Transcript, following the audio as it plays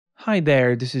Hi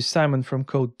there, this is Simon from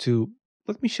CodeTwo.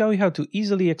 Let me show you how to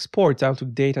easily export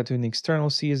Outlook data to an external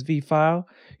CSV file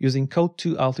using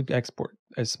CodeTwo Outlook Export,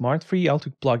 a smart free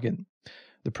Outlook plugin.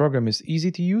 The program is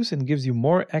easy to use and gives you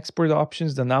more export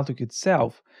options than Outlook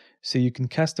itself, so you can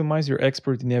customize your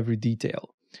export in every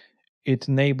detail. It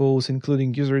enables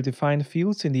including user-defined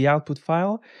fields in the output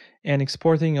file and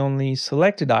exporting only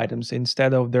selected items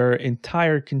instead of their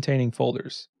entire containing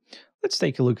folders. Let's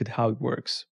take a look at how it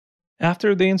works.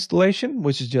 After the installation,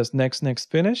 which is just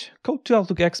next finish, CodeTwo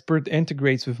Outlook Export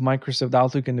integrates with Microsoft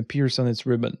Outlook and appears on its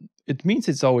ribbon. It means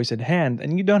it's always at hand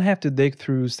and you don't have to dig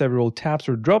through several tabs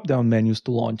or drop-down menus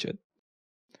to launch it.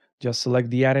 Just select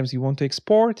the items you want to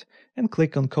export and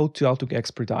click on CodeTwo Outlook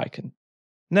Export icon.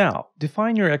 Now,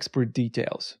 define your export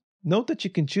details. Note that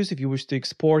you can choose if you wish to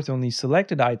export only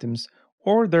selected items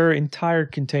or their entire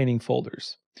containing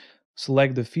folders.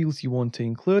 Select the fields you want to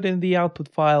include in the output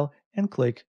file and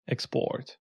click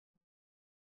Export.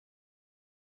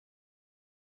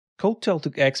 CodeTwo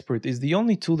Outlook Export is the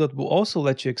only tool that will also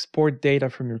let you export data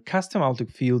from your custom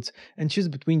Outlook fields and choose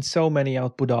between so many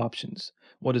output options.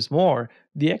 What is more,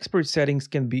 the export settings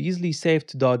can be easily saved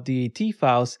to .dat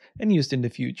files and used in the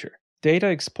future. Data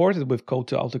exported with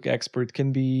CodeTwo Outlook Export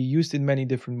can be used in many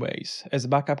different ways. As a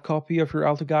backup copy of your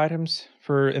Outlook items,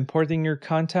 for importing your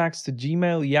contacts to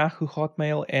Gmail, Yahoo,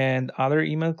 Hotmail, and other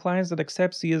email clients that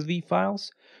accept CSV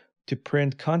files, to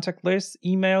print contact lists,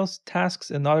 emails, tasks,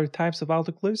 and other types of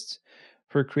Outlook lists,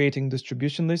 for creating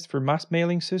distribution lists for mass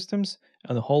mailing systems,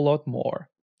 and a whole lot more.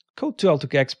 CodeTwo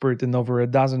Outlook Export and over a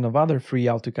dozen of other free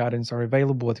Outlook items are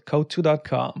available at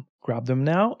CodeTwo.com. Grab them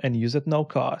now and use at no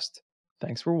cost.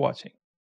 Thanks for watching.